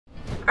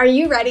Are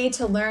you ready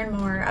to learn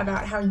more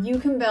about how you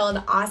can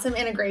build awesome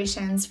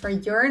integrations for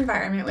your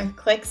environment with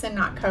clicks and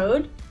not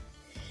code?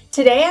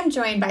 Today, I'm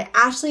joined by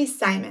Ashley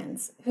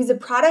Simons, who's a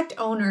product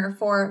owner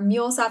for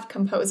MuleSoft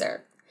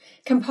Composer.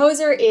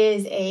 Composer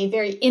is a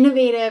very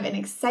innovative and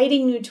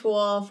exciting new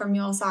tool from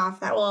MuleSoft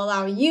that will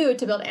allow you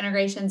to build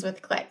integrations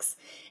with clicks.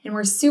 And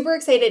we're super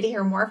excited to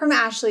hear more from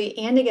Ashley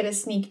and to get a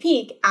sneak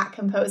peek at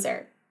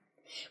Composer.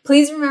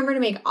 Please remember to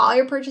make all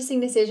your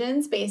purchasing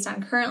decisions based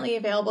on currently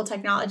available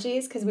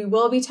technologies, because we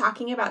will be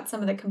talking about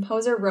some of the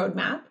Composer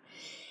roadmap.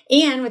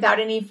 And without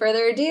any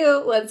further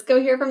ado, let's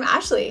go hear from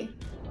Ashley.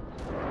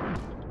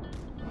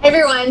 Hey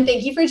everyone,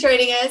 thank you for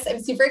joining us.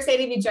 I'm super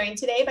excited to be joined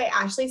today by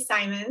Ashley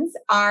Simons,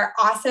 our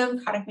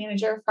awesome product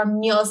manager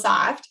from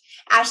MuleSoft.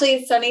 Ashley,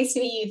 it's so nice to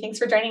meet you. Thanks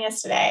for joining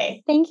us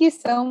today. Thank you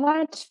so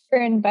much for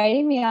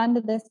inviting me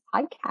onto this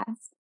podcast.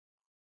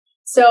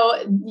 So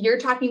you're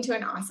talking to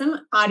an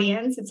awesome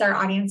audience. It's our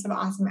audience of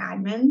awesome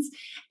admins.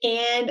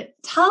 And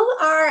tell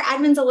our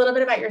admins a little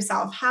bit about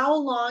yourself. How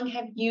long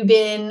have you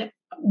been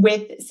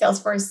with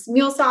Salesforce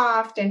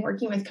MuleSoft and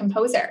working with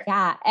Composer?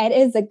 Yeah, it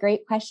is a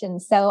great question.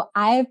 So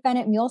I've been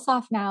at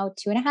MuleSoft now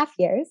 2.5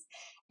 years,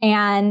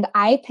 and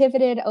I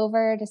pivoted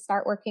over to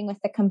start working with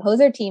the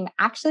Composer team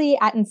actually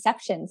at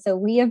inception. So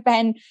we have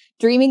been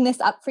dreaming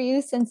this up for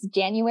you since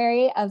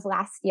January of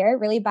last year.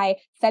 Really by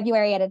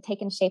February, it had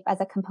taken shape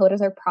as a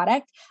Composer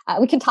product.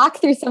 We can talk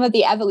through some of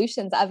the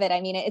evolutions of it.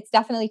 I mean, it's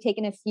definitely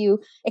taken a few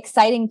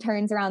exciting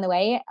turns along the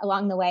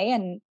way,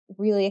 and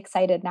really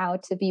excited now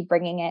to be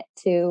bringing it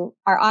to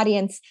our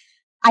audience.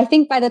 I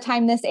think by the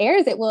time this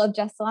airs, it will have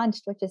just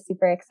launched, which is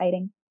super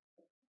exciting.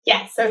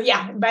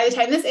 Yeah. By the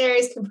time this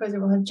airs, Composer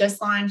will have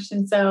just launched.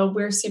 And so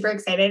we're super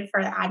excited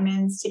for the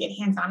admins to get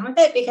hands-on with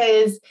it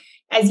because,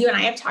 as you and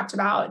I have talked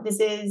about,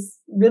 this is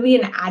really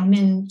an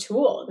admin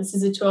tool. This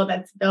is a tool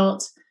that's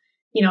built,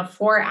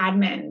 for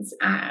admins.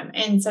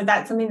 And so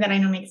that's something that I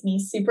know makes me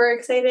super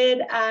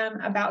excited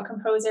about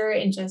Composer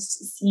and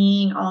just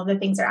seeing all the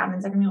things our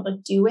admins are going to be able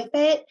to do with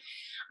it.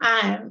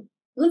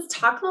 Let's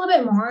talk a little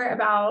bit more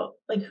about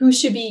who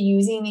should be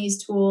using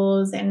these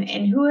tools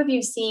and who have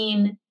you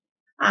seen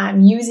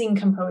using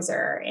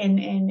Composer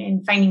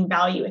and finding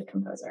value with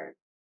Composer?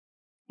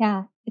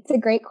 Yeah, it's a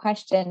great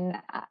question.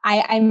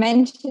 I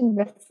mentioned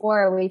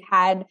before we've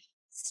had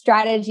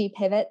strategy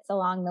pivots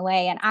along the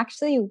way. And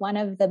actually one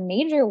of the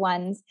major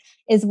ones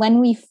is when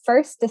we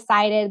first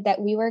decided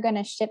that we were going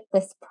to ship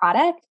this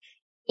product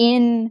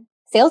in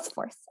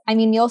Salesforce. I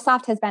mean,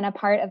 MuleSoft has been a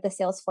part of the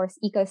Salesforce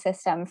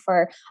ecosystem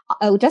for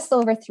just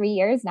over 3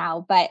 years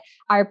now, but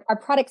our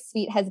product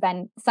suite has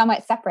been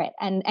somewhat separate.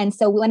 And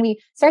so when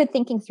we started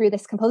thinking through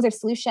this Composer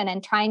solution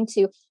and trying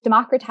to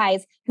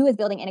democratize who is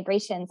building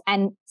integrations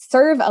and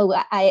serve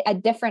a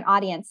different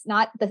audience,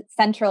 not the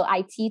central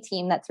IT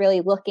team that's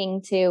really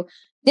looking to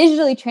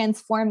digitally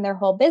transform their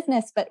whole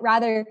business, but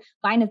rather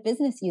line of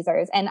business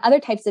users and other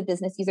types of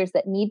business users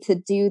that need to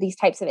do these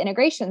types of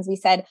integrations, we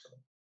said,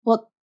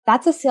 well,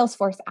 that's a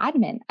Salesforce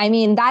admin. I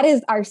mean, that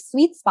is our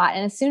sweet spot.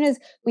 And as soon as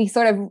we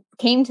sort of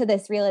came to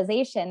this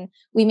realization,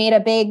 we made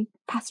a big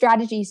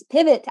strategy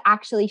pivot to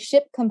actually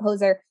ship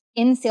Composer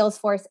in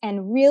Salesforce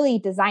and really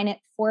design it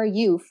for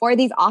you, for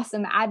these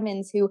awesome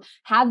admins who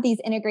have these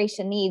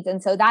integration needs.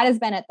 And so that has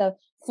been at the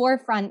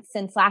forefront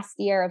since last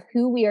year of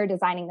who we are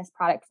designing this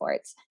product for.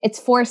 It's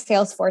for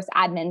Salesforce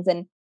admins.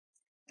 And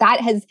that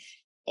has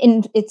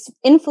it's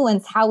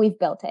influenced how we've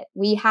built it.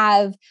 We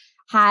have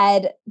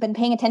had been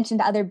paying attention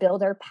to other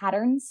builder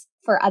patterns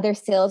for other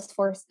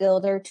Salesforce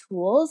builder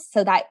tools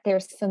so that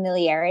there's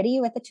familiarity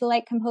with a tool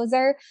like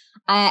Composer.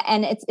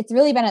 And it's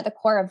really been at the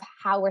core of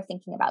how we're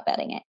thinking about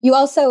building it. You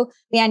also,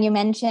 Leanne, you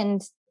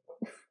mentioned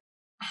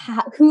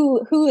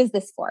who is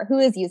this for? Who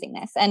is using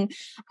this?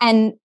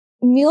 And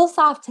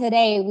MuleSoft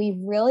today, we've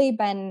really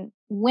been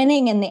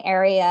winning in the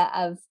area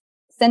of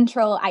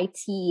central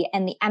IT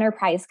and the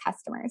enterprise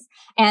customers.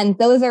 And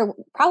those are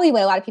probably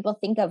what a lot of people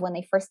think of when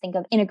they first think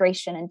of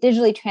integration and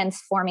digitally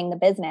transforming the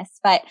business.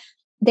 But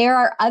there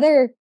are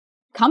other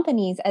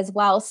companies as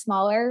well,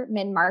 smaller,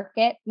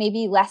 mid-market,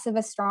 maybe less of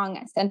a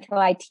strong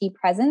central IT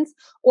presence,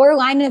 or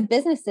line of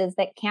businesses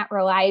that can't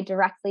rely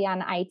directly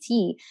on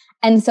IT.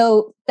 And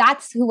so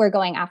that's who we're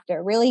going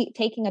after, really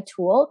taking a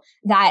tool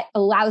that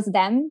allows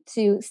them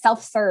to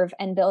self-serve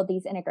and build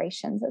these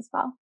integrations as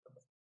well.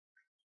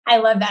 I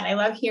love that. I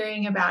love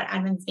hearing about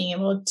admins being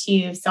able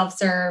to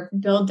self-serve,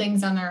 build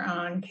things on their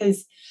own,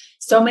 because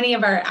so many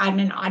of our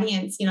admin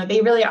audience,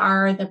 they really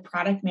are the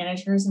product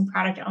managers and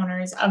product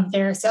owners of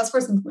their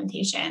Salesforce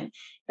implementation,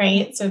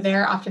 right? So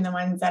they're often the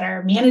ones that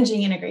are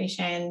managing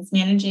integrations,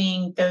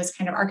 managing those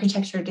kind of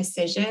architecture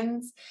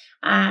decisions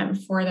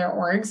for their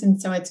orgs. And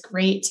so it's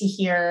great to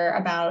hear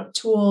about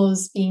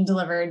tools being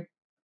delivered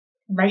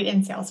right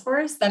in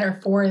Salesforce that are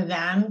for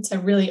them to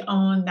really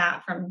own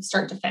that from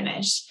start to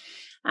finish.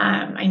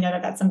 I know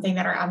that that's something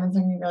that our admins are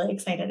going to be really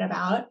excited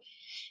about.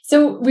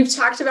 So we've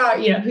talked about,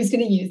 who's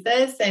going to use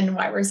this and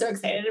why we're so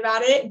excited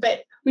about it,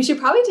 but we should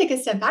probably take a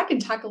step back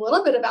and talk a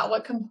little bit about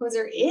what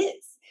Composer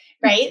is,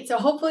 right? So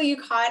hopefully you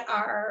caught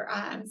our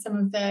some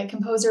of the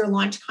Composer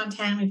launch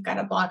content. We've got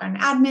a blog on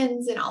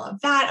admins and all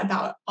of that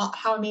about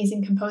how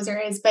amazing Composer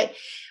is, but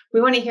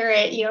we want to hear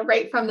it,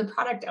 right from the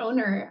product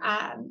owner.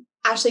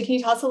 Ashley, can you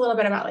tell us a little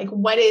bit about like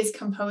what is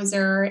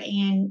Composer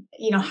and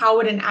how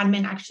would an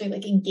admin actually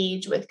like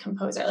engage with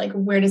Composer? Like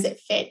where does it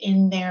fit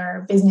in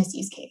their business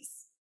use case?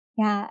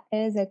 Yeah, it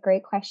is a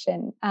great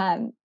question.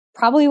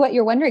 Probably what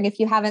you're wondering if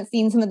you haven't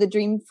seen some of the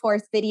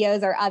Dreamforce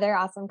videos or other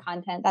awesome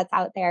content that's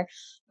out there.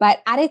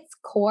 But at its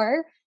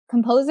core,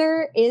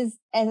 Composer is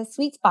a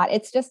sweet spot.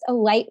 It's just a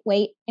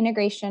lightweight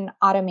integration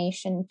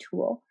automation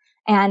tool.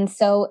 And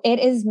so it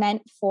is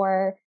meant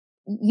for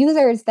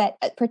users that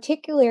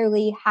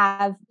particularly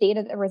have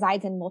data that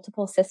resides in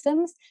multiple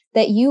systems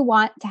that you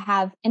want to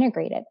have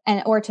integrated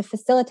or to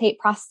facilitate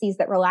processes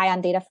that rely on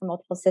data from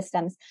multiple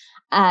systems.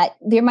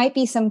 There might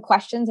be some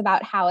questions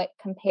about how it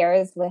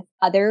compares with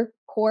other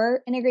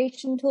core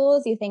integration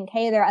tools. You think,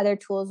 hey, there are other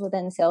tools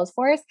within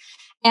Salesforce.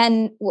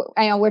 And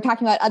I know we're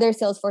talking about other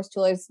Salesforce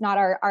tools, not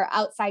our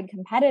outside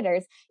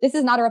competitors. This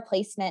is not a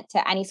replacement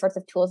to any sorts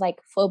of tools like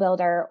Flow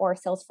Builder or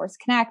Salesforce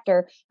Connect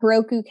or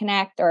Heroku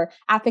Connect or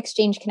App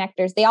Exchange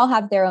connectors. They all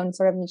have their own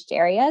sort of niche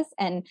areas.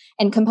 And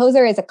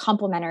Composer is a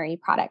complementary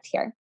product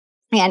here.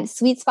 And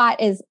Sweet Spot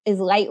is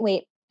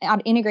lightweight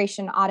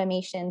integration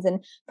automations.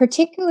 And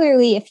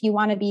particularly if you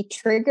want to be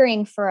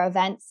triggering for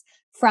events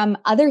from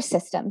other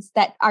systems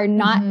that are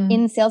not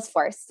in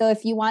Salesforce. So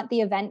if you want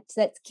the event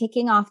that's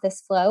kicking off this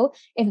flow,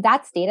 if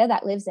that's data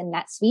that lives in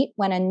NetSuite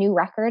when a new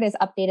record is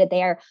updated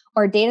there,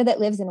 or data that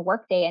lives in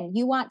Workday, and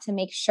you want to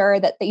make sure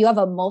that you have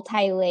a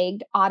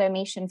multi-legged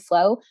automation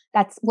flow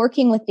that's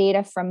working with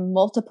data from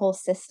multiple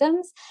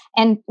systems,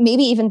 and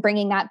maybe even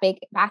bringing that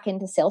back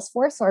into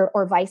Salesforce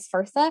or vice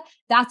versa,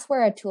 that's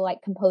where a tool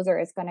like Composer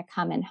is going to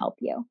come and help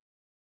you.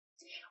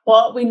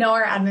 Well, we know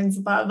our admins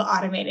love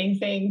automating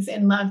things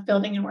and love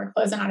building in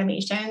workflows and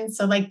automation.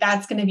 So like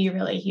that's going to be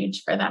really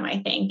huge for them, I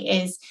think,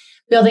 is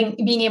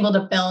being able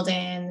to build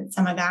in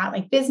some of that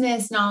like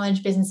business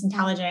knowledge, business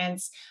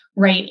intelligence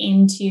right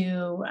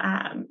into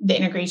the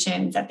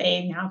integrations that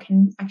they now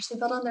can actually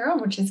build on their own,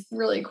 which is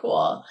really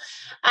cool.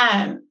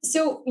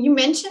 So you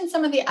mentioned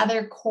some of the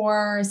other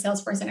core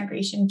Salesforce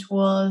integration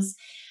tools.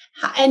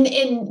 And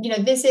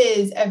this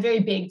is a very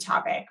big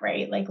topic,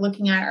 right? Like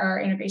looking at our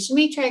integration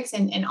matrix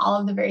and all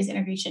of the various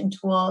integration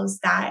tools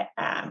that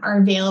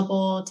are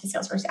available to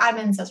Salesforce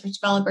admins, Salesforce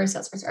developers,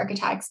 Salesforce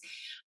architects.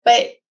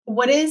 But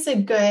what is a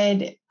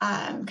good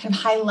kind of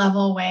high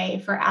level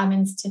way for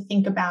admins to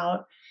think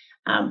about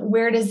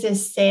where does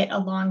this sit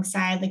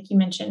alongside, like you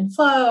mentioned,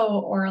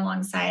 Flow or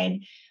alongside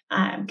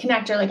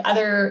Connect or like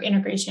other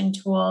integration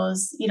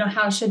tools?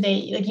 How should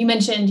they, like you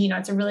mentioned,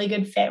 it's a really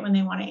good fit when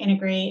they want to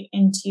integrate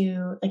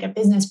into like a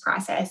business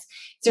process. Is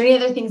there any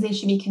other things they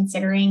should be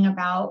considering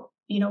about,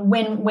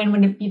 when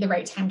would it be the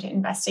right time to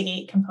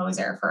investigate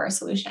Composer for a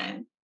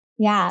solution?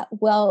 Yeah,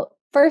 well,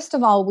 first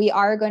of all, we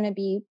are going to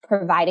be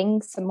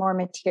providing some more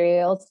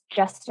materials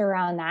just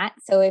around that.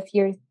 So if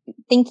you're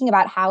thinking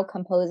about how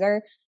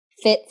Composer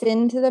fits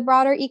into the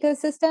broader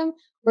ecosystem,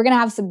 we're going to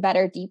have some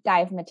better deep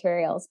dive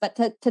materials. But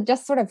to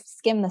just sort of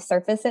skim the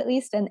surface, at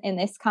least in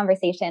this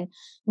conversation,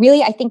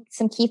 really, I think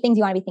some key things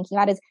you want to be thinking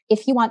about is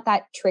if you want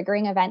that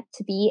triggering event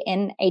to be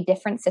in a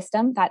different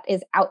system that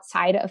is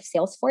outside of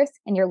Salesforce,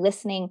 and you're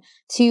listening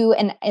to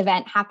an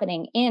event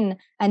happening in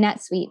a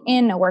NetSuite,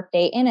 in a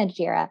Workday, in a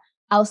Jira,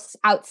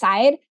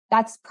 outside,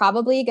 that's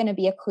probably going to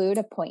be a clue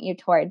to point you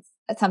towards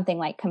something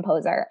like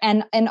Composer.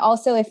 And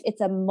also if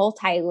it's a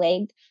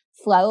multi-legged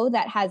flow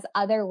that has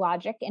other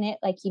logic in it,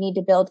 like you need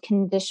to build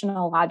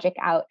conditional logic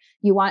out,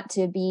 you want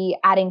to be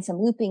adding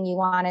some looping, you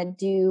want to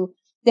do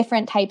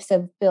different types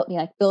of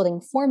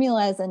building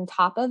formulas on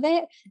top of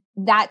it,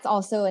 that's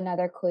also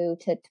another clue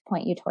to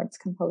point you towards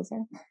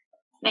Composer.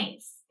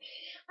 Nice.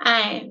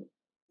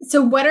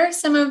 So what are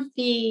some of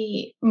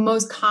the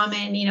most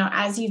common,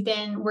 as you've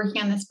been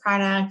working on this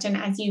product and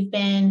as you've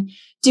been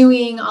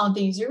doing all of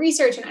the user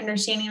research and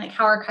understanding like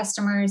how our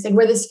customers and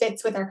where this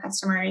fits with our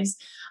customers,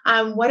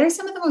 what are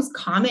some of the most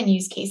common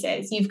use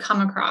cases you've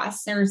come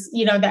across? There's,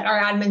 that our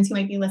admins who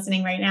might be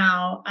listening right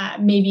now,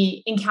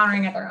 maybe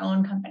encountering at their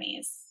own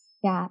companies.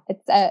 Yeah,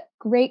 it's a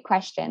great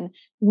question.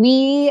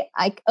 We,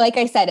 like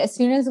I said, as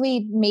soon as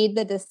we made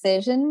the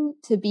decision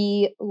to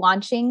be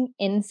launching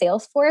in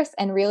Salesforce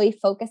and really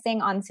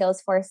focusing on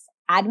Salesforce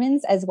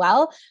admins as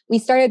well, we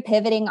started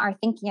pivoting our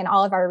thinking and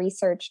all of our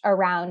research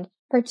around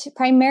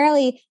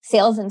primarily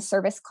sales and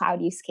service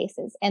cloud use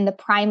cases and the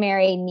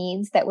primary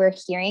needs that we're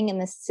hearing in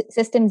the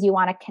systems you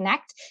want to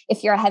connect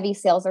if you're a heavy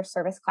sales or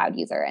service cloud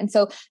user. And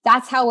so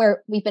that's how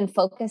we've been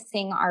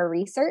focusing our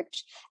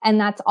research. And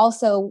that's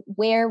also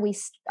where we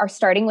are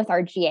starting with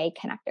our GA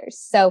connectors.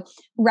 So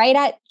right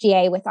at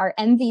GA with our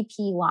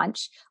MVP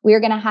launch,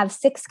 we're going to have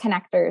 6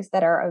 connectors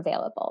that are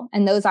available.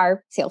 And those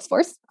are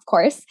Salesforce, of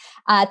course,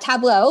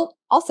 Tableau,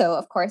 also,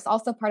 of course,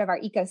 also part of our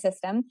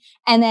ecosystem,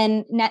 and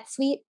then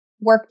NetSuite,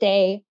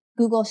 Workday,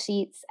 Google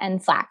Sheets,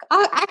 and Slack.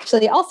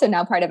 Actually, also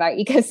now part of our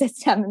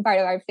ecosystem and part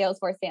of our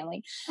Salesforce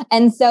family.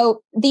 And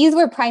so these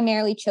were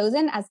primarily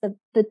chosen as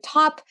the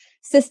top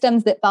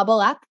systems that bubble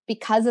up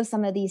because of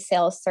some of these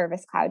sales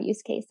service cloud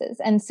use cases.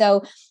 And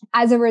so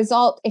as a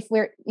result, if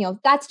we're,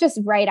 that's just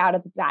right out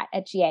of the bat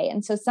at GA.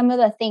 And so some of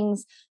the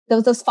things,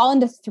 those fall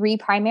into three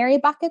primary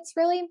buckets,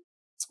 really.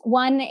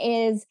 One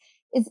is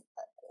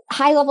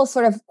high level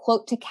sort of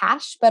quote to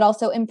cash, but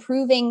also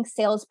improving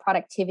sales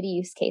productivity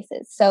use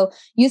cases. So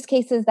use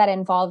cases that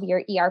involve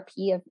your ERP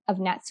of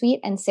NetSuite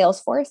and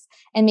Salesforce,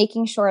 and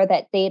making sure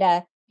that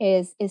data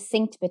is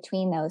synced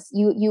between those.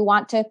 You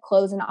want to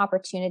close an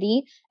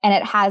opportunity and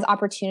it has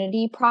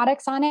opportunity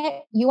products on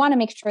it. You want to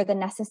make sure the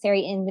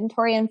necessary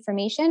inventory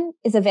information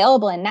is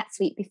available in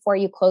NetSuite before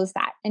you close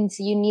that. And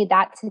so you need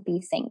that to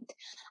be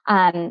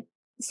synced.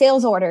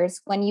 Sales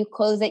orders, when you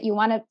close it, you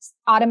want to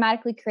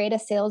automatically create a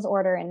sales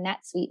order in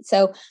NetSuite.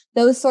 So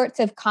those sorts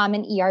of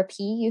common ERP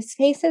use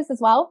cases as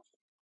well.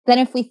 Then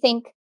if we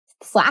think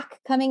Slack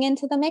coming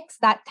into the mix,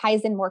 that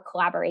ties in more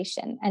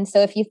collaboration. And so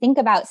if you think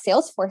about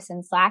Salesforce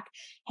and Slack,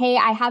 hey,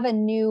 I have a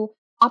new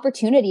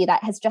opportunity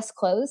that has just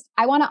closed.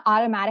 I want to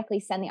automatically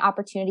send the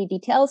opportunity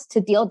details to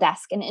Deal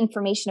Desk and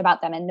information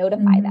about them and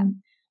notify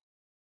them.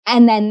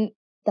 And then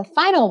the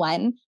final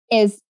one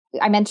is,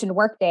 I mentioned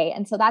Workday.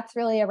 And so that's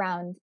really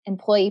around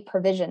employee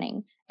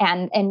provisioning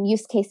and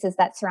use cases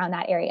that surround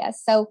that area.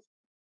 So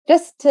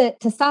just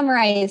to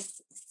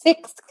summarize,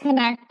 6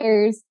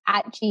 connectors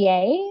at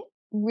GA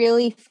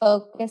really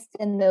focused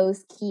in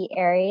those key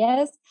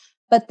areas.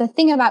 But the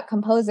thing about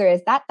Composer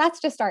is that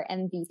that's just our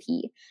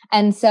MVP.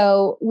 And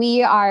so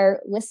we are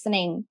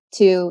listening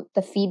to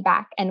the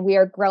feedback and we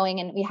are growing,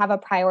 and we have a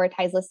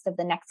prioritized list of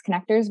the next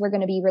connectors. We're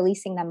going to be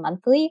releasing them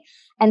monthly.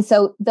 And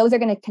so those are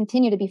going to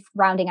continue to be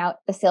rounding out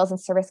the sales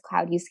and service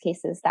cloud use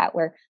cases that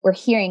we're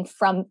hearing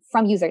from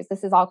users.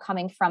 This is all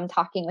coming from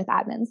talking with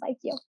admins like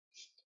you.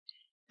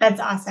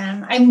 That's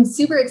awesome. I'm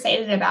super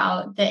excited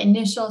about the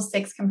initial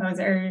 6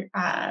 Composer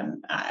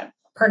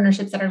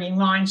partnerships that are being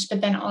launched,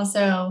 but then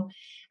also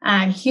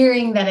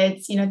hearing that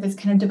it's, this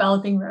kind of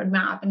developing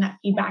roadmap and that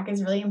feedback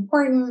is really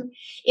important.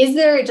 Is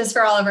there, just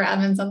for all of our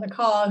admins on the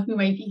call who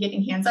might be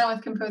getting hands-on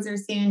with Composer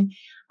soon,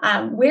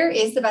 where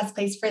is the best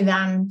place for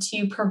them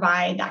to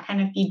provide that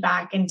kind of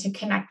feedback and to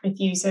connect with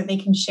you so they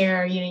can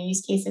share, use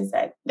cases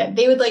that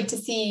they would like to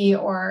see,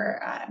 or,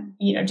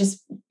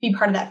 just be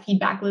part of that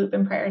feedback loop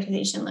and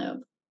prioritization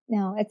loop?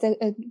 No, it's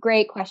a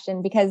great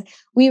question, because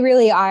we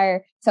really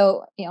are.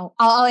 So,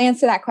 I'll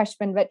answer that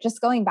question, but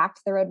just going back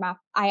to the roadmap,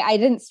 I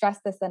didn't stress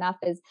this enough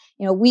is,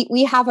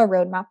 we have a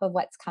roadmap of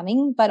what's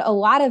coming, but a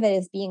lot of it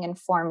is being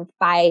informed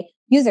by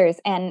users.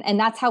 And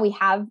that's how we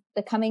have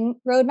the coming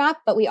roadmap.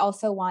 But we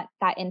also want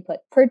that input,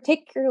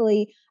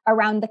 particularly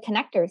around the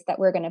connectors that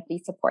we're going to be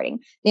supporting.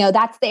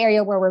 That's the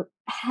area where we're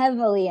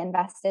heavily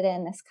invested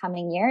in this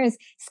coming year, is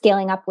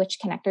scaling up which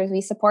connectors we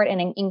support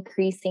and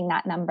increasing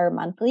that number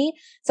monthly.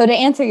 So to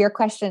answer your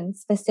question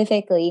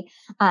specifically,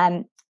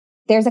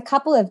 there's a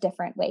couple of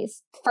different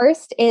ways.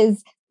 First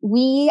is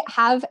we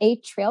have a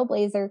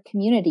Trailblazer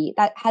community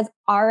that has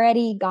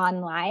already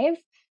gone live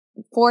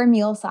for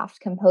MuleSoft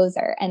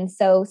Composer. And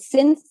so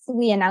since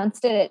we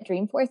announced it at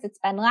Dreamforce, it's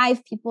been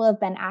live. People have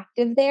been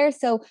active there.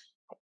 So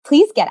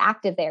please get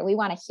active there. We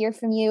want to hear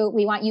from you.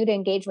 We want you to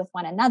engage with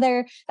one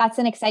another. That's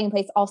an exciting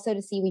place also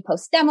to see. We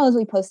post demos,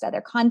 we post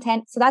other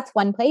content. So that's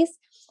one place.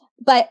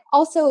 But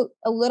also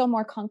a little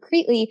more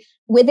concretely,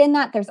 within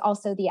that, there's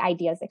also the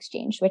ideas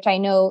exchange, which I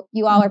know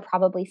you all are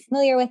probably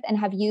familiar with and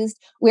have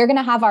used. We're going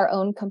to have our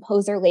own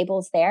Composer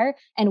labels there.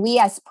 And we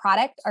as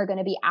product are going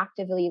to be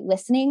actively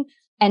listening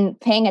and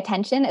paying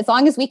attention. As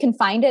long as we can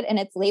find it and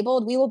it's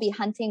labeled, we will be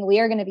hunting. We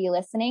are going to be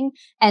listening.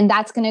 And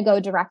that's going to go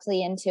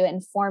directly into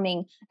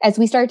informing as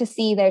we start to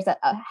see there's a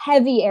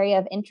heavy area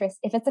of interest.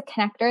 If it's a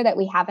connector that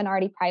we haven't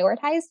already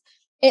prioritized,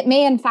 it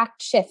may in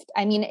fact shift.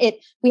 I mean,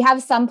 we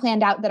have some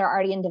planned out that are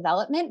already in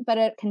development, but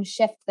it can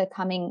shift the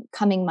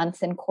coming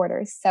months and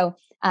quarters. So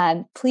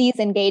please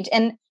engage,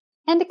 and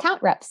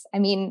account reps. I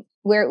mean,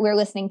 we're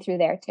listening through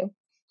there too.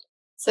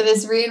 So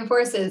this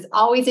reinforces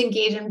always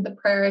engage in the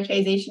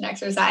prioritization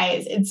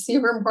exercise. It's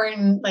super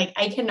important. Like,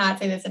 I cannot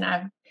say this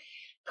enough.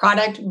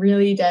 Product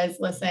really does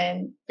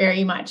listen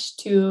very much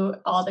to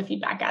all the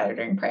feedback gathered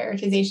during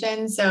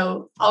prioritization.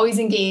 So always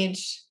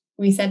engage.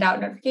 We send out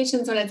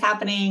notifications when it's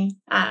happening.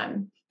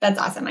 That's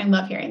awesome. I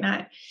love hearing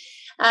that.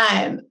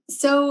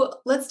 So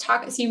let's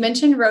talk. So you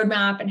mentioned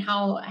roadmap and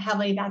how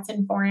heavily that's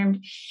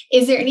informed.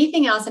 Is there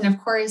anything else? And of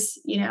course,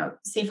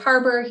 safe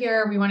harbor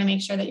here. We want to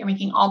make sure that you're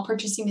making all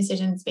purchasing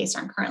decisions based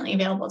on currently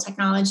available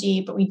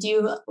technology, but we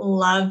do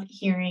love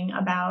hearing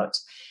about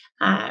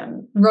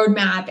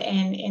roadmap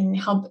and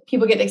help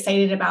people get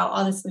excited about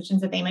all the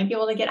solutions that they might be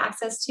able to get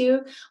access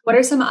to. What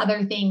are some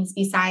other things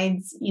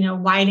besides,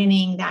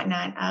 widening that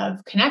net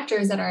of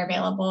connectors that are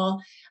available,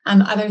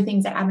 other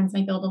things that admins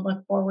might be able to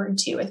look forward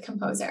to with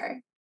Composer?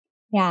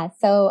 Yeah.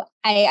 So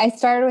I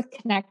started with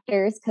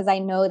connectors because I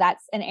know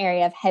that's an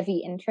area of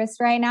heavy interest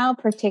right now,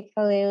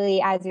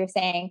 particularly as you're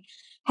saying,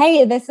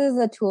 hey, this is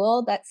a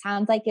tool that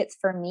sounds like it's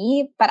for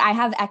me, but I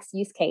have X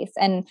use case.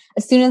 And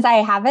as soon as I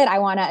have it, I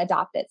want to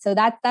adopt it. So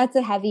that's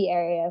a heavy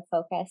area of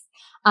focus.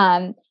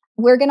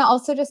 we're going to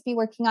also just be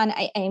working on,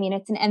 I mean,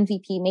 it's an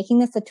MVP, making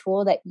this a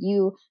tool that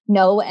you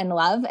know and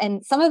love.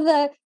 And some of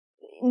the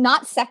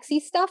not sexy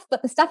stuff,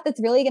 but the stuff that's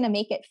really going to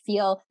make it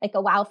feel like a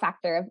wow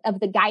factor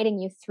of the guiding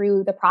you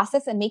through the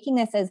process and making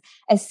this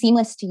as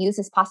seamless to use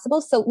as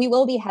possible. So we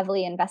will be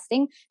heavily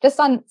investing just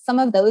on some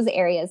of those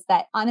areas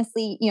that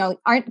honestly,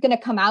 aren't going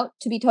to come out,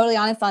 to be totally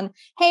honest, on,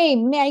 hey,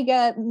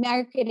 mega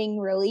marketing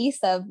release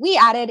of we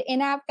added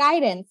in-app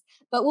guidance.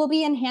 But we'll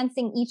be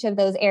enhancing each of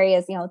those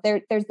areas.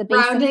 There's the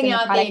basics in the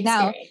product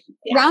now.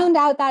 Yeah. Round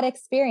out that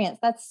experience.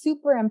 That's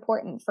super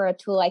important for a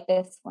tool like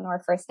this when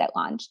we're first at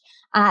launch.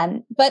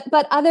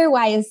 But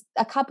otherwise,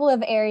 a couple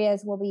of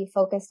areas we'll be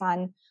focused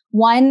on.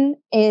 One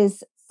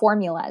is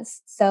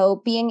formulas.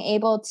 So being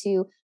able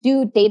to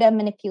do data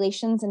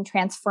manipulations and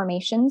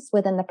transformations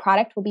within the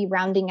product, will be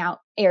rounding out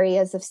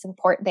areas of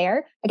support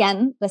there.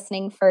 Again,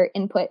 listening for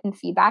input and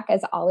feedback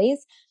as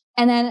always.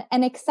 And then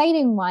an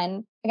exciting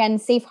one, again,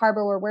 safe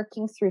harbor, we're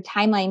working through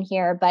timeline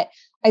here, but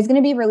I was going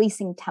to be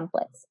releasing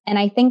templates. And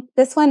I think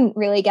this one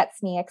really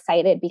gets me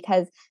excited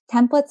because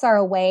templates are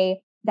a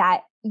way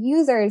that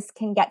users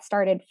can get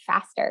started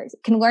faster,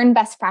 can learn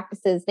best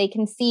practices. They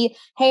can see,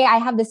 hey, I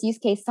have this use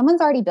case.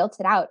 Someone's already built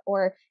it out.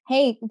 Or,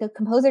 hey, the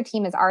composer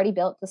team has already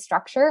built the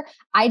structure.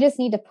 I just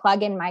need to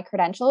plug in my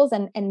credentials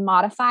and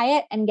modify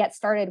it and get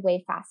started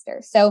way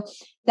faster. So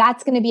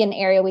that's going to be an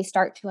area we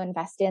start to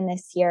invest in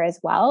this year as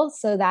well,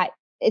 so that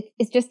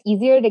it's just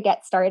easier to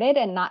get started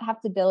and not have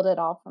to build it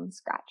all from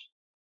scratch.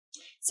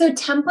 So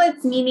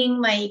templates,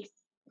 meaning like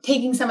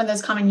taking some of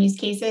those common use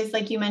cases,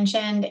 like you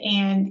mentioned,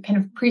 and kind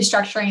of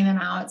pre-structuring them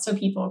out so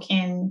people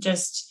can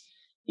just,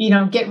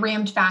 get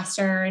ramped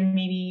faster and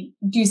maybe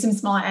do some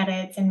small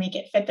edits and make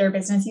it fit their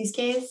business use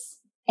case.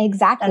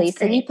 Exactly.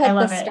 So we put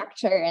the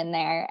structure in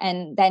there,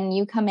 and then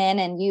you come in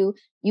and you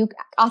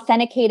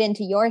authenticate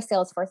into your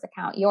Salesforce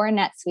account, your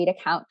NetSuite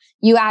account.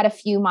 You add a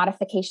few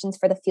modifications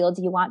for the fields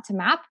you want to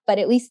map, but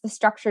at least the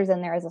structure's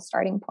in there as a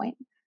starting point.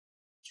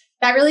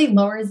 That really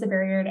lowers the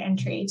barrier to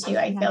entry too.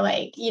 I feel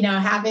like,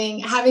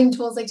 having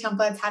tools like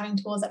templates, having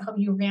tools that help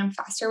you ramp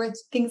faster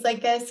with things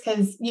like this.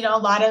 Cause, a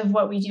lot of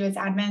what we do as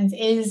admins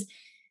is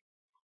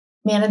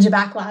manage a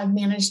backlog,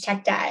 manage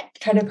tech debt,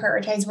 try to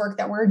prioritize work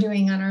that we're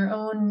doing on our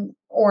own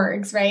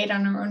orgs, right?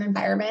 On our own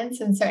environments.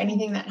 And so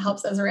anything that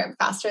helps us ramp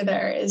faster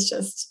there is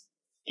just,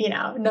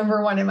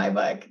 number one in my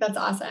book. That's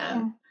awesome.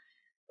 Yeah.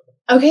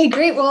 Okay,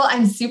 great. Well,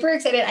 I'm super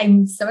excited.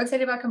 I'm so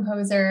excited about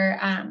Composer.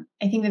 I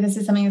think that this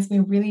is something that's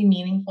going to be really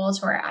meaningful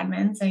to our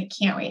admins. So I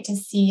can't wait to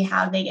see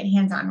how they get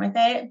hands-on with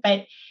it.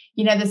 But,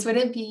 this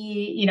wouldn't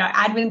be,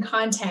 admin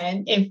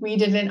content if we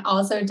didn't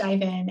also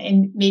dive in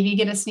and maybe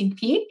get a sneak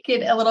peek,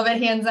 get a little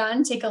bit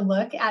hands-on, take a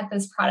look at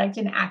this product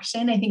in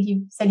action. I think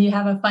you said you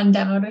have a fun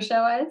demo to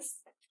show us.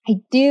 I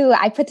do.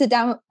 I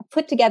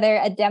put together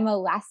a demo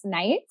last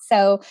night.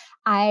 So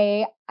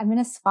I'm going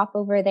to swap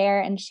over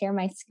there and share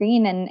my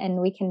screen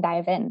and we can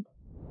dive in.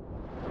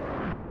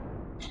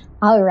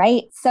 All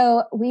right.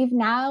 So we've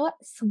now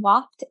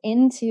swapped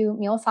into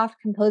MuleSoft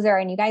Composer,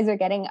 and you guys are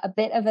getting a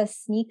bit of a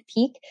sneak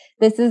peek.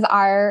 This is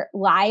our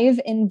live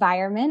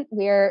environment.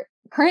 We're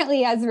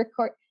currently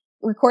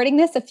recording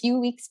this a few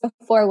weeks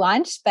before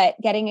launch, but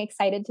getting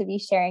excited to be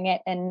sharing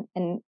it and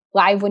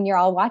live when you're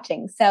all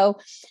watching. So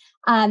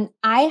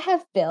I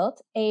have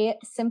built a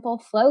simple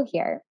flow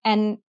here.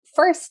 And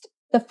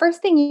the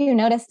first thing you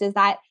noticed is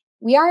that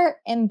we are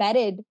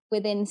embedded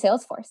within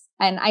Salesforce.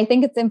 And I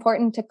think it's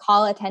important to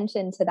call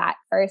attention to that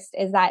first,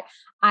 is that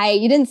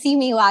you didn't see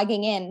me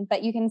logging in,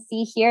 but you can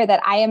see here that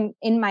I am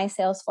in my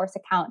Salesforce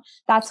account.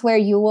 That's where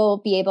you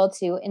will be able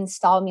to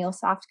install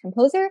MuleSoft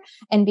Composer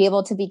and be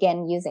able to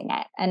begin using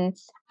it. And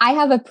I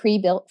have a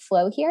pre-built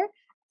flow here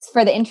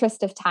for the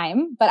interest of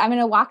time, but I'm going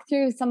to walk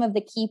through some of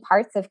the key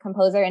parts of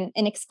Composer and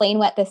explain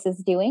what this is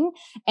doing.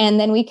 And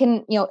then we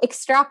can,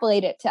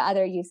 extrapolate it to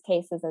other use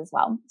cases as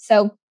well.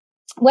 So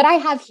what I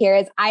have here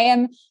is I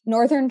am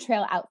Northern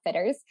Trail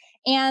Outfitters,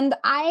 and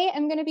I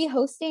am going to be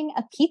hosting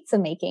a pizza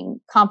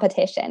making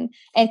competition.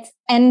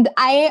 And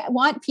I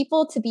want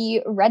people to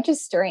be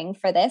registering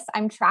for this.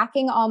 I'm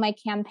tracking all my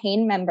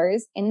campaign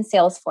members in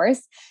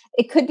Salesforce.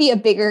 It could be a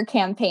bigger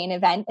campaign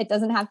event. It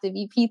doesn't have to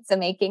be pizza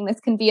making. This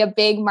can be a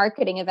big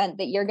marketing event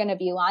that you're going to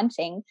be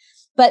launching.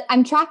 But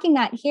I'm tracking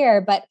that here.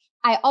 But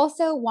I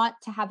also want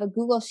to have a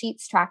Google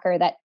Sheets tracker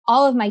that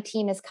all of my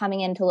team is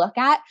coming in to look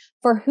at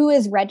for who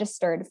is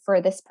registered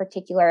for this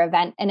particular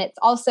event. And it's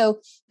also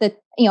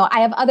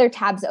I have other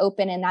tabs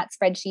open in that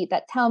spreadsheet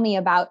that tell me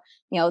about,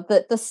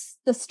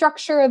 the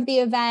structure of the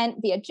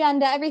event, the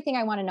agenda, everything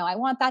I want to know. I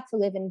want that to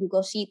live in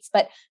Google Sheets,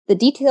 but the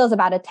details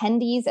about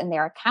attendees and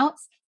their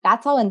accounts,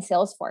 that's all in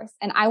Salesforce.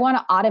 And I want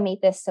to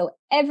automate this. So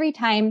every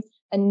time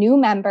a new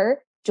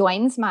member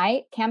joins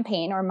my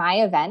campaign or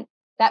my event,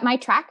 that my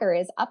tracker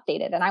is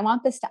updated, and I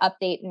want this to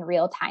update in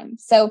real time.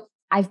 So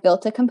I've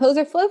built a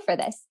Composer flow for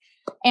this.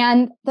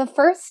 And the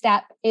first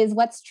step is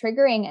what's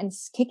triggering and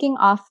kicking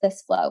off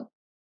this flow.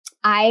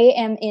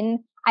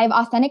 I've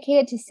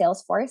authenticated to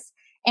Salesforce,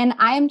 and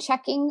I am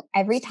checking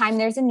every time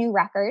there's a new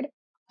record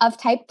of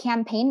type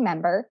campaign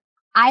member.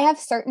 I have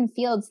certain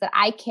fields that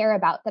I care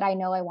about that I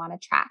know I want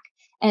to track.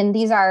 And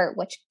these are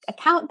which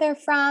account they're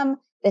from.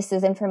 This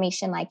is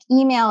information like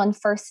email and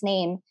first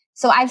name.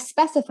 So I've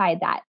specified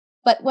that.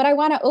 But what I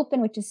want to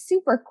open, which is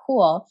super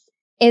cool,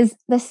 is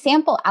the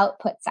sample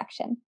output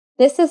section.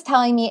 This is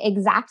telling me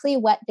exactly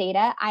what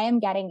data I am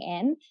getting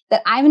in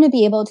that I'm going to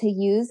be able to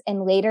use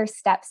in later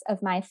steps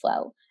of my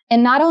flow.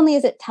 And not only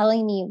is it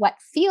telling me what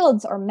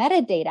fields or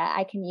metadata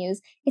I can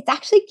use, it's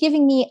actually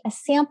giving me a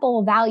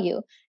sample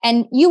value.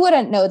 And you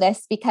wouldn't know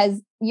this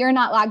because you're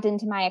not logged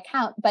into my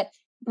account, but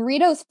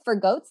Burritos for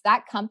Goats,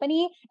 that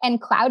company,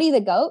 and Cloudy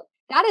the Goat,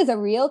 that is a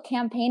real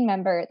campaign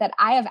member that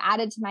I have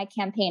added to my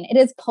campaign. It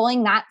is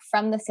pulling that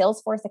from the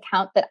Salesforce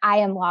account that I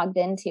am logged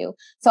into.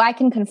 So I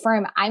can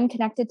confirm I'm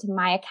connected to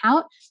my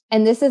account.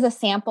 And this is a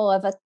sample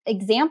of an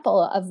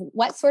example of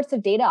what sorts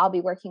of data I'll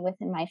be working with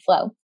in my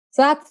flow.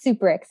 So that's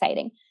super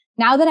exciting.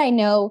 Now that I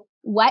know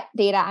what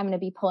data I'm going to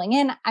be pulling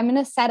in, I'm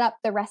going to set up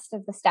the rest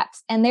of the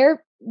steps. And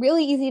they're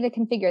really easy to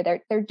configure.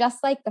 They're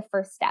just like the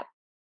first step.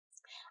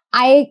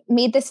 I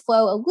made this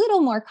flow a little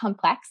more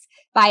complex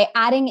by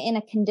adding in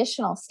a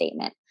conditional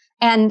statement.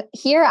 And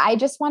here I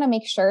just want to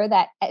make sure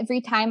that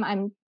every time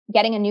I'm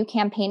getting a new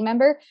campaign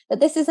member, that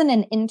this isn't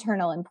an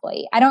internal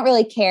employee. I don't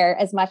really care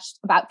as much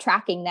about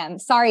tracking them.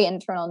 Sorry,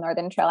 internal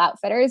Northern Trail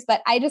Outfitters,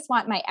 but I just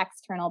want my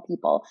external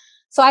people.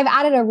 So I've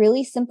added a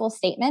really simple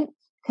statement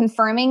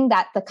confirming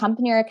that the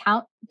company or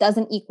account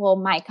doesn't equal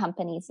my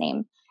company's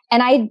name.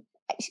 And I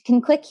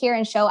can click here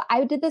and show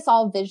I did this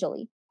all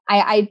visually.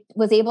 I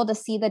was able to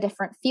see the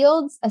different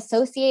fields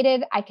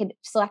associated. I could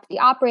select the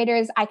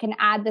operators. I can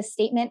add the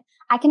statement.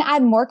 I can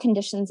add more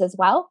conditions as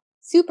well.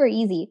 Super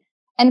easy.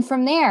 And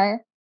from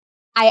there,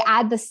 I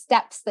add the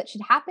steps that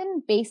should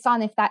happen based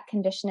on if that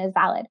condition is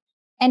valid.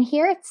 And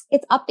here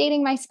it's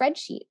updating my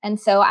spreadsheet. And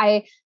so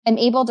I am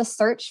able to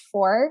search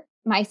for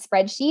my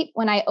spreadsheet.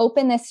 When I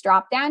open this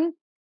dropdown,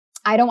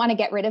 I don't want to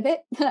get rid of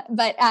it,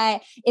 but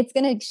it's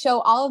going to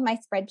show all of my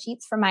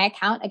spreadsheets from my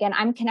account. Again,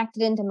 I'm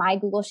connected into my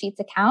Google Sheets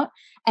account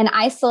and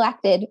I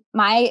selected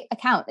my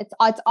account. It's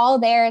all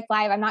there. It's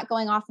live. I'm not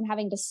going off and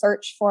having to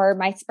search for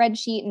my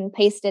spreadsheet and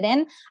paste it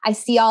in. I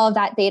see all of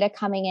that data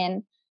coming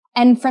in.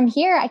 And from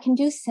here, I can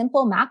do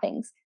simple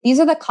mappings. These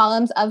are the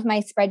columns of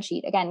my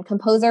spreadsheet. Again,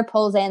 Composer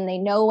pulls in, they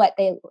know what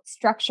the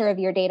structure of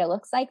your data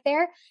looks like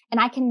there, and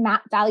I can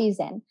map values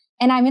in.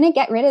 And I'm going to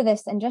get rid of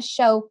this and just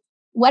show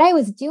what I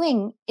was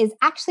doing is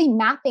actually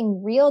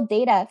mapping real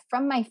data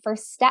from my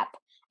first step.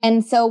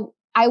 And so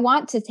I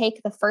want to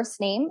take the first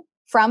name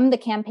from the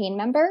campaign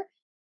member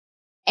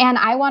and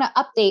I want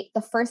to update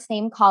the first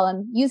name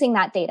column using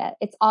that data.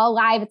 It's all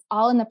live. It's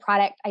all in the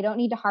product. I don't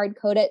need to hard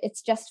code it.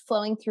 It's just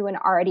flowing through and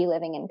already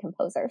living in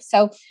Composer.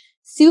 So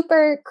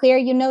super clear.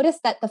 You notice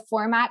that the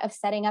format of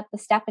setting up the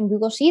step in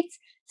Google Sheets,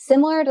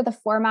 similar to the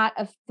format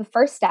of the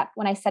first step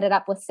when I set it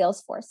up with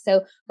Salesforce.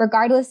 So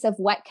regardless of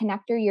what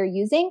connector you're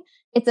using,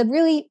 it's a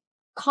really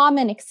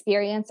common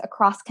experience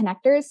across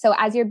connectors. So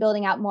as you're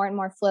building out more and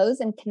more flows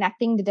and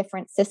connecting to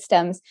different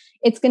systems,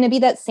 it's going to be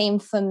that same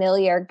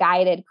familiar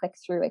guided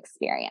click-through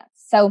experience.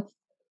 So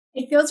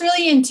it feels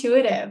really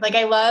intuitive. Like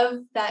I love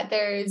that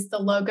there's the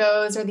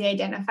logos or the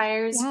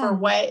identifiers for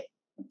what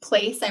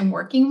place I'm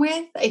working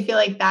with. I feel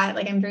like that,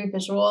 like I'm very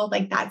visual,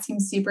 like that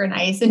seems super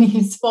nice and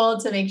useful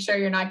to make sure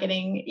you're not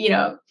getting,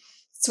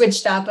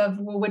 switched up of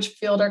which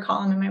field or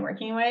column am I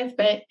working with,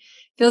 but it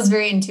feels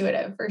very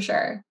intuitive for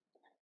sure.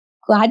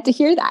 Glad to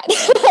hear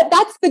that.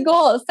 That's the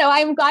goal. So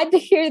I'm glad to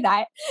hear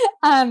that.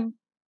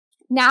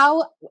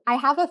 Now I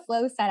have a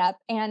flow set up,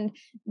 and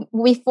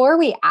before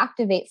we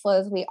activate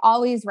flows, we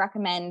always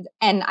recommend,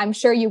 and I'm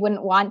sure you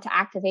wouldn't want to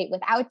activate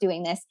without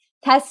doing this,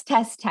 test.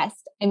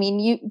 I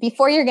mean,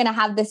 before you're going to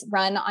have this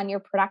run on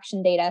your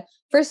production data,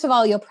 first of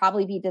all, you'll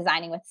probably be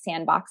designing with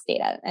sandbox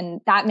data,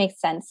 and that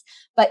makes sense.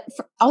 But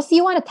also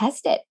you want to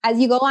test it. As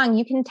you go along,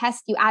 you can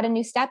test, you add a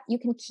new step, you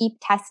can keep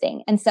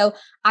testing. And so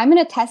I'm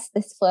going to test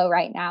this flow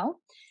right now.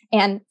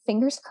 And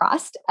fingers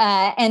crossed.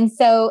 And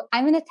so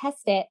I'm going to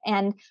test it.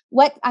 And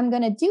what I'm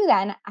going to do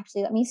then,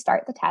 actually, let me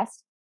start the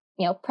test,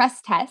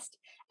 press test.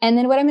 And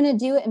then what I'm going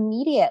to do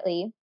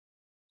immediately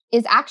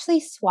is actually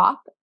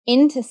swap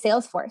into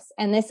Salesforce.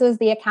 And this was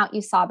the account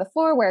you saw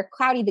before where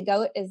Cloudy the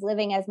Goat is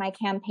living as my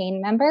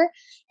campaign member.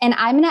 And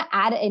I'm going to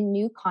add a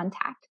new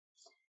contact.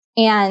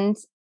 And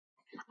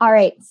all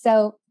right,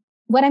 so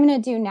what I'm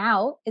going to do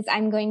now is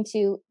I'm going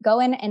to go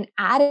in and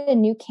add a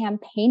new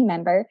campaign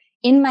member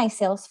in my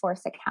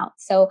Salesforce account.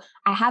 So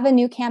I have a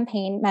new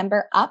campaign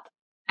member up.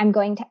 I'm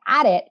going to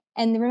add it.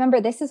 And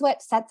remember, this is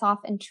what sets off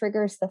and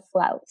triggers the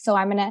flow. So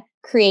I'm going to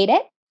create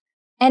it.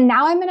 And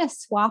now I'm going to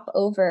swap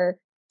over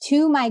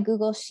to my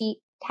Google Sheet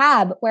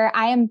tab where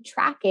I am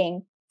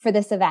tracking for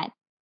this event.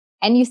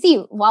 And you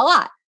see,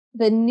 voila,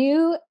 the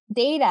new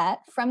data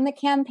from the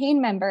campaign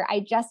member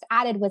I just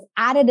added was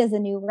added as a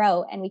new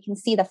row. And we can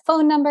see the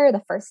phone number,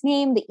 the first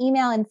name, the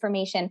email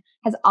information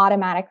has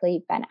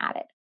automatically been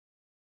added.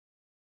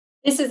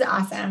 This is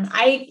awesome.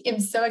 I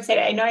am so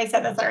excited. I know I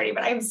said this already,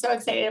 but I'm so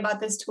excited about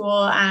this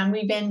tool.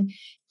 We've been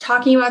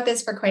talking about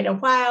this for quite a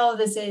while.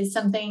 This is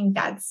something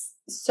that's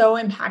so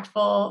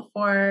impactful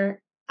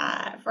for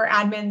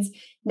admins.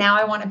 Now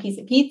I want a piece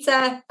of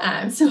pizza.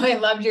 So I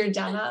loved your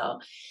demo.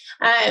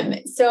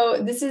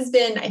 So this has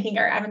been, I think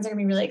our admins are going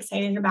to be really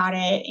excited about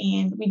it.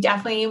 And we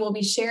definitely will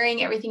be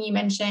sharing everything you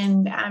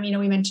mentioned.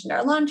 We mentioned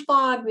our launch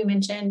blog, we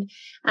mentioned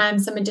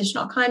some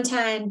additional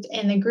content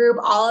in the group.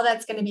 All of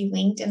that's going to be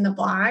linked in the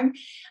blog.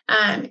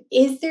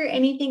 Is there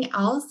anything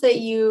else that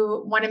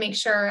you want to make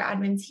sure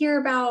admins hear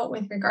about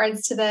with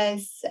regards to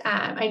this?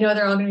 I know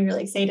they're all going to be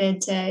really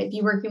excited to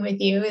be working with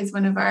you as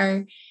one of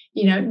our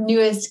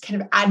newest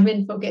kind of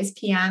admin focused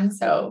PM.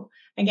 So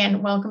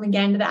again, welcome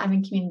again to the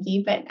admin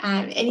community, but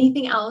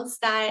anything else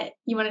that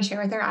you want to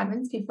share with our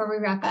admins before we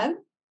wrap up?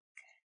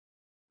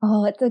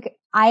 Oh,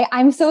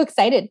 I'm so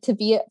excited to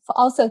be,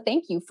 also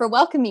thank you for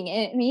welcoming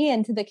me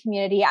into the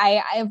community.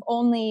 I've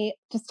only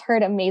just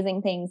heard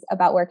amazing things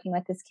about working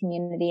with this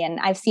community. And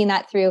I've seen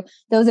that through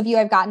those of you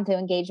I've gotten to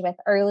engage with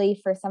early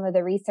for some of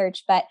the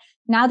research. But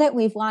now that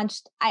we've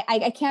launched,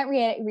 I can't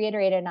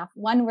reiterate enough.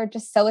 One, we're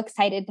just so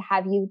excited to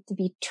have you to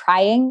be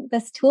trying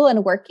this tool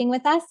and working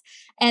with us.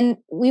 And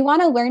we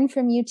want to learn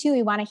from you too.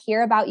 We want to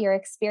hear about your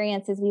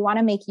experiences. We want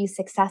to make you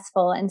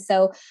successful. And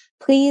so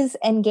please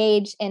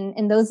engage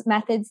in those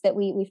methods that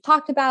we've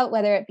talked about,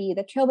 whether it be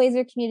the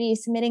Trailblazer community,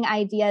 submitting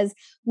ideas.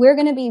 We're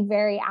going to be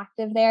very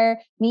active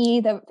there,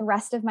 me, the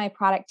rest of my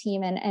product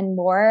team and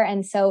more.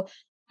 And so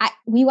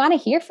we want to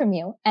hear from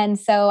you. And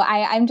so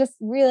I'm just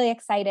really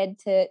excited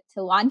to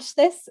launch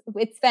this.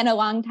 It's been a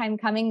long time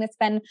coming. It's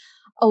been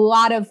a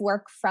lot of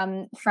work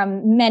from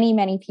many,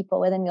 many people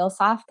within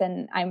MuleSoft.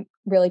 And I'm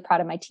really proud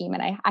of my team.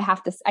 And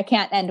I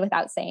can't end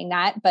without saying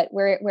that, but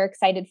we're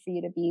excited for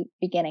you to be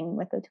beginning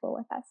with the tool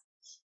with us.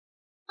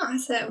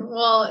 Awesome.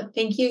 Well,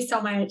 thank you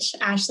so much,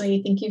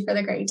 Ashley. Thank you for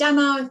the great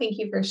demo. Thank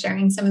you for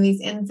sharing some of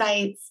these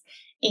insights.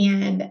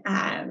 And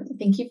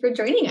thank you for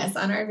joining us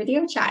on our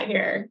video chat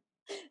here.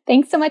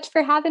 Thanks so much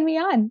for having me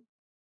on.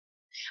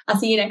 I'll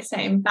see you next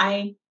time.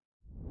 Bye.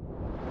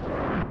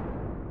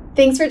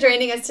 Thanks for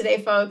joining us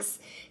today, folks.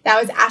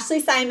 That was Ashley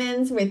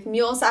Simons with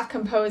MuleSoft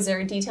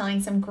Composer detailing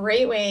some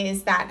great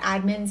ways that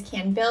admins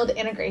can build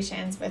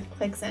integrations with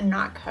clicks and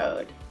not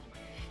code.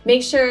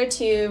 Make sure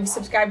to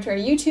subscribe to our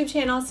YouTube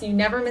channel so you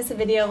never miss a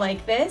video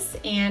like this,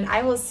 and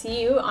I will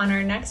see you on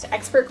our next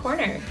Expert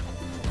Corner.